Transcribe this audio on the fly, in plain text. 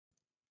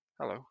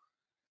Hello,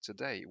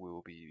 today we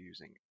will be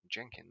using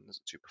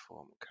Jenkins to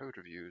perform code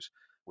reviews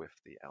with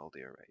the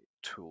LDRA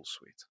tool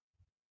suite.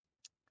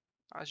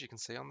 As you can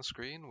see on the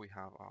screen, we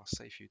have our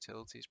Safe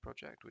Utilities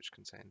project, which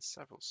contains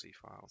several C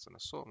files, an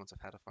assortment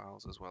of header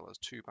files, as well as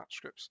two batch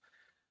scripts,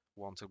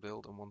 one to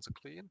build and one to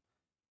clean,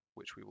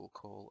 which we will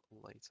call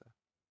later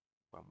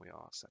when we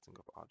are setting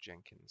up our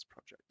Jenkins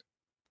project.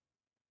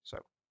 So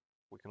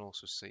we can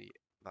also see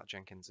that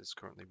Jenkins is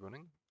currently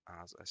running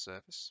as a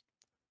service,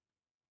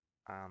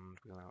 and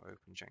we'll now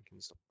open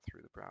Jenkins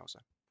through the browser.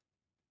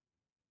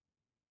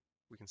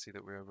 We can see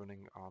that we are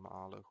running on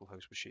our local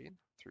host machine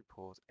through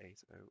port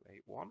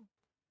 8081.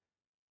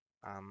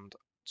 And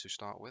to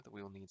start with,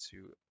 we'll need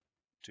to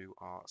do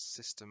our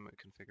system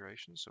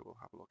configuration. So we'll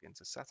have a look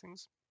into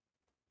settings.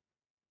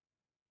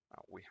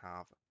 We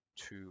have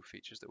two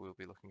features that we'll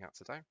be looking at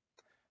today.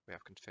 We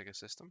have configure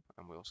system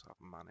and we also have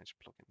manage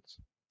plugins.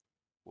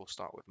 We'll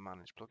start with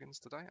manage plugins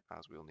today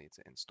as we'll need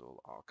to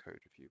install our code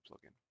review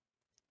plugin.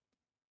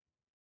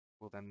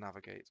 We'll then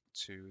navigate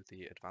to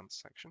the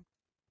advanced section.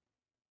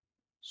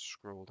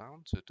 Scroll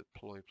down to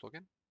deploy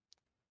plugin.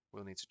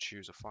 We'll need to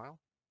choose a file,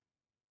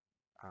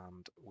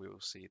 and we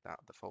will see that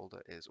the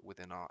folder is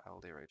within our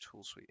LDRA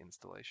tool suite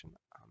installation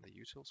and the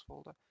utils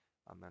folder,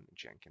 and then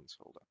Jenkins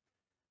folder.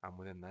 And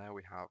within there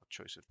we have a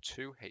choice of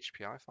two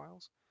HPI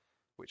files,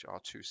 which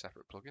are two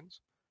separate plugins.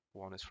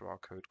 One is for our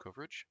code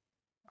coverage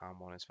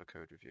and one is for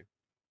code review.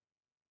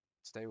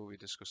 Today we'll be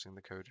discussing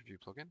the code review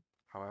plugin.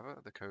 However,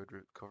 the code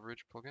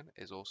coverage plugin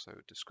is also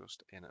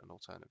discussed in an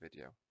alternate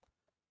video.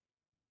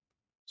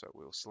 So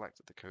we'll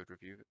select the code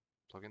review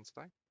plugin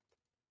today.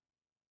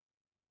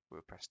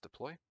 We'll press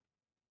deploy.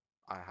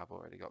 I have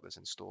already got this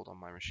installed on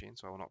my machine,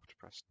 so I will not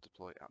press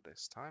deploy at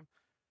this time.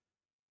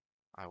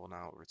 I will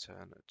now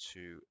return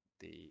to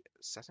the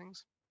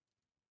settings.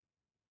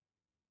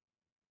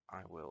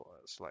 I will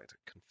select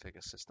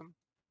configure system.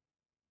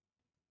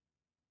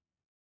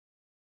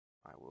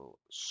 I will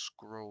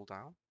scroll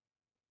down.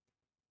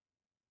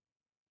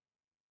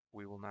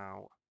 We will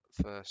now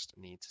first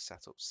need to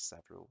set up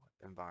several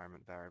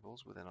environment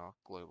variables within our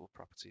global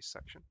properties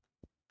section.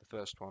 The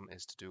first one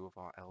is to do with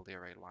our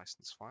LDRA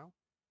license file.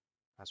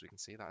 As we can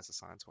see, that is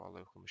assigned to our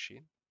local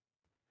machine.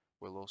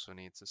 We'll also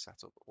need to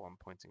set up one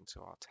pointing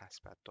to our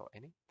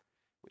testbed.ini,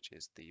 which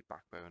is the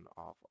backbone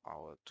of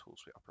our tool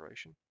suite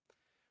operation.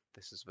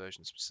 This is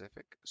version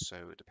specific,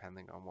 so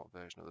depending on what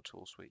version of the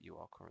tool suite you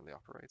are currently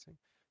operating,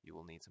 you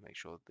will need to make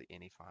sure that the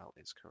ini file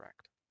is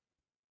correct.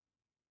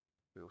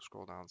 We will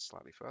scroll down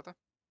slightly further.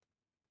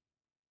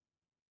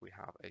 We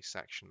have a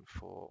section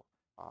for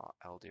our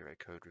LDRA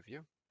code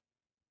review.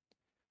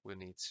 We'll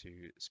need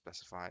to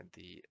specify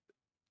the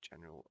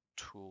general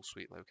tool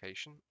suite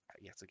location.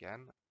 Yet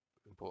again,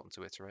 important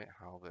to iterate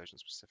how version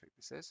specific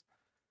this is.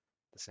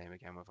 The same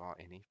again with our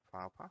ini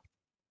file path.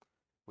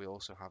 We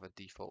also have a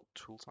default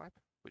tool type,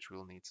 which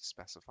we'll need to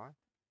specify.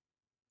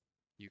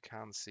 You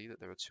can see that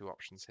there are two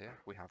options here.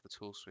 We have the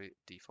tool suite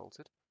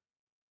defaulted,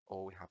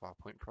 or we have our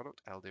point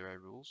product LDRA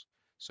rules.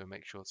 So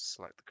make sure to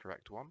select the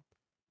correct one,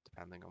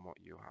 depending on what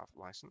you have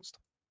licensed.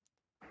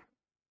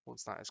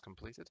 Once that is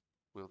completed,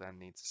 we'll then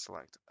need to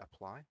select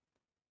apply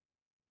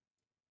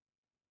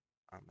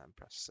and then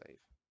press save.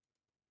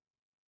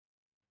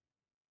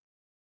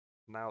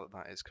 Now that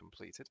that is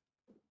completed,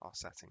 our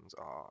settings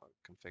are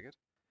configured.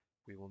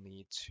 We will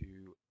need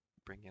to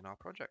bring in our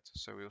project.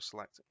 So we will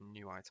select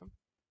new item.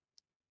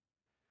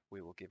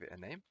 We will give it a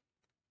name.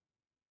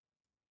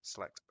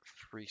 Select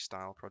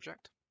freestyle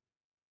project.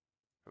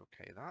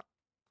 OK that.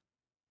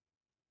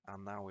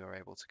 And now we are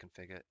able to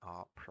configure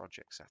our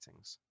project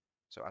settings.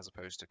 So as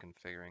opposed to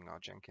configuring our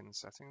Jenkins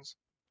settings,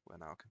 we're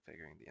now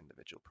configuring the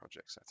individual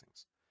project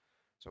settings.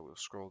 So we'll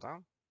scroll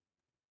down.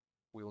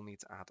 We will need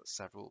to add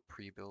several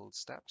pre-build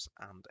steps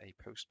and a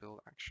post-build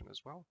action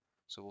as well.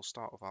 So we'll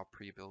start with our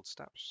pre-build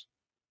steps.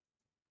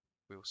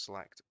 We will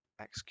select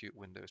execute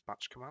Windows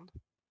batch command.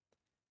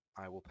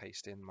 I will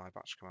paste in my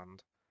batch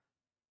command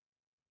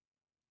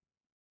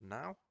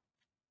now.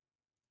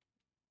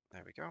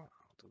 There we go.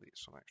 I'll delete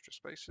some extra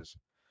spaces.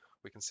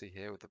 We can see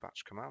here with the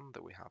batch command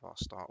that we have our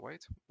start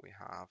wait. We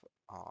have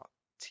our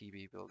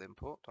tb build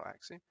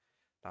import.exe.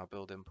 Now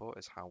build import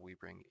is how we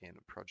bring in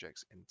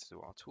projects into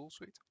our tool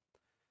suite.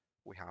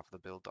 We have the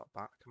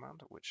build.bat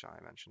command, which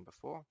I mentioned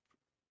before,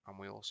 and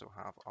we also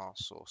have our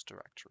source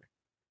directory,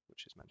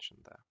 which is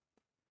mentioned there.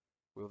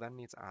 We'll then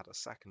need to add a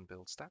second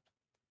build step,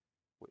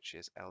 which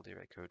is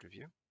LDRA code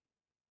review.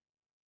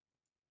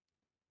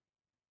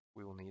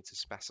 We will need to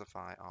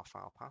specify our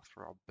file path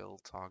for our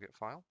build target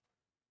file,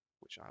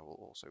 which I will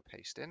also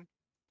paste in.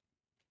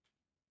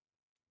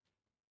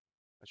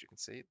 As you can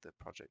see, the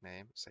project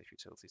name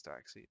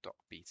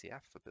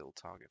safeutilities.exe.btf for build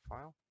target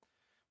file.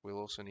 We'll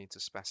also need to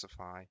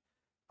specify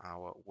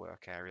our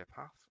work area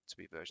path to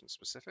be version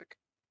specific,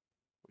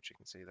 which you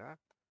can see there.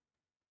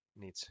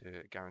 We need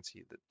to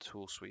guarantee that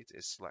tool suite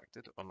is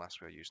selected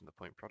unless we're using the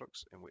point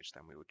products, in which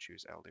then we would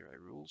choose LDRA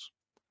rules.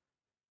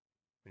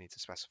 We need to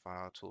specify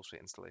our tool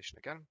suite installation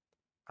again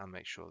and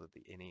make sure that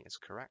the ini is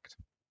correct,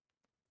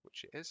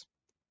 which it is.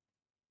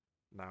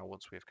 Now,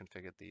 once we have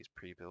configured these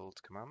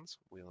pre-build commands,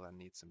 we'll then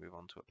need to move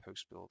on to a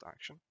post-build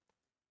action.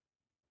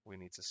 We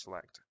need to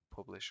select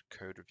Publish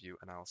Code Review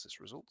Analysis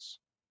Results.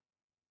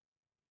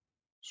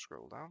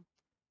 Scroll down.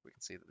 We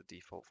can see that the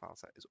default file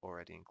set is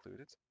already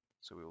included,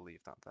 so we will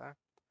leave that there.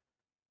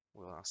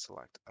 We'll now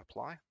select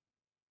Apply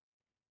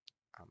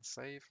and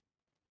Save.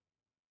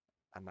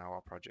 And now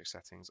our project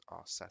settings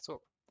are set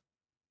up.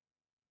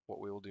 What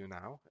we will do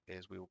now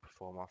is we will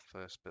perform our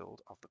first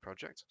build of the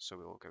project. So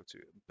we will go to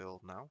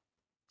Build Now,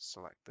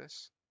 select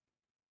this,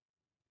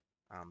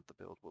 and the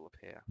build will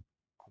appear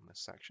on this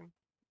section.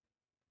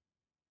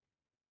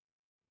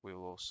 We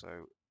will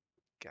also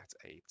get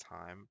a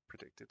time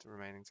predicted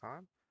remaining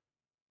time,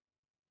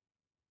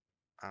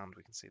 and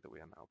we can see that we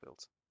are now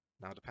built.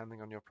 Now,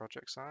 depending on your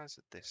project size,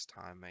 this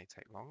time may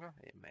take longer,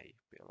 it may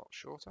be a lot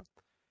shorter.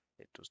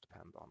 It does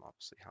depend on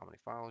obviously how many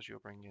files you're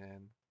bringing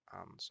in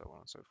and so on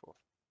and so forth.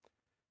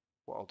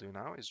 What I'll do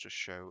now is just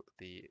show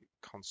the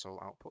console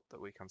output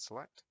that we can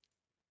select.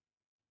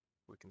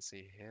 We can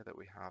see here that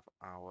we have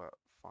our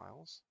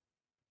files.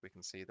 We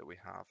can see that we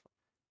have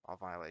our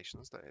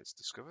violations that it's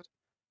discovered.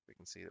 We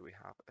can see that we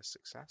have a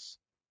success.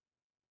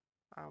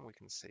 And we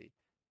can see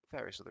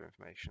various other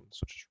information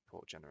such as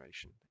report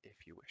generation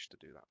if you wish to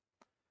do that.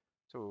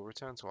 So we'll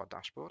return to our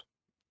dashboard.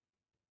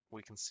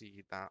 We can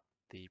see that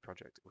the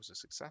project was a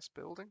success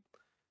building.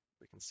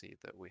 We can see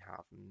that we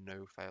have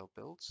no failed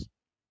builds.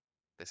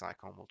 This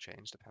icon will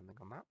change depending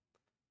on that.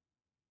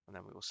 And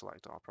then we will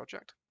select our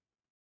project.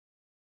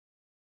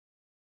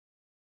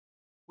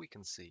 We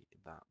can see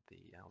that the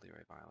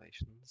LDRA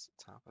violations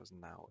tab has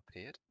now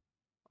appeared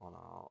on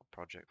our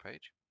project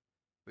page.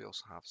 We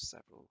also have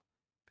several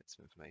bits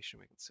of information.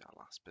 We can see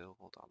our last build,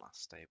 our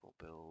last stable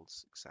build,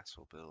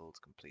 successful build,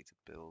 completed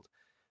build.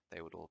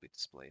 They would all be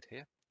displayed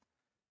here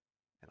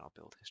in our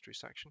build history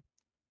section.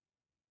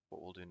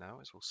 What we'll do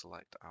now is we'll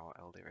select our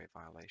LDRA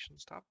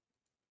violations tab.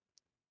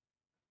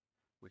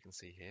 We can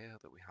see here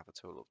that we have a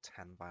total of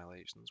 10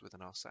 violations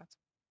within our set.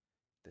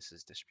 This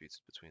is distributed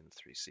between the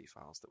 3 C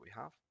files that we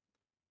have.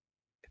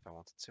 If I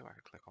wanted to, I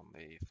could click on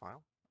the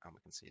file and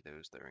we can see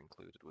those that are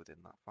included within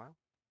that file.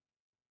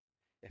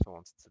 If I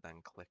wanted to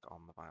then click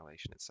on the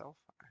violation itself,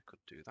 I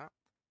could do that.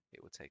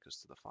 It would take us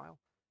to the file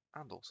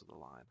and also the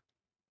line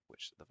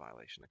which the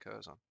violation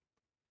occurs on.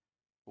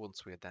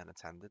 Once we had then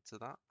attended to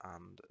that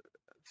and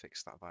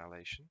fixed that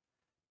violation,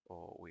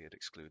 or we had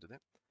excluded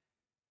it,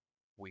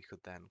 we could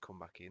then come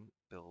back in,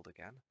 build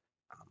again,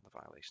 and the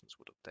violations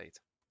would update.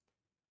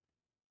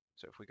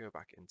 So if we go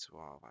back into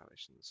our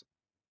violations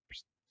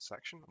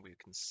section, we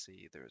can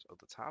see there's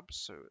other tabs.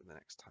 So the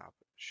next tab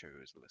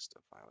shows the list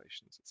of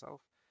violations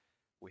itself.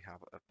 We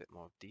have a bit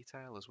more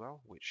detail as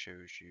well, which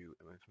shows you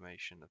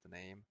information of the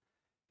name.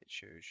 It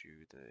shows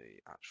you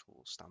the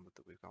actual standard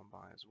that we've gone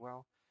by as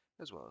well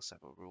as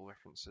several rule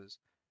references.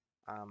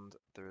 And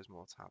there is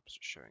more tabs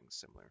showing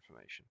similar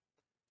information.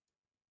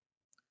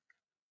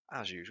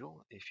 As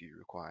usual, if you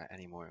require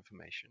any more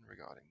information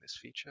regarding this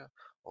feature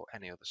or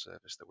any other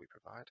service that we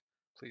provide,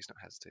 please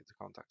don't hesitate to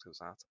contact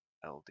us at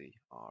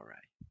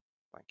LDRA.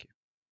 Thank you.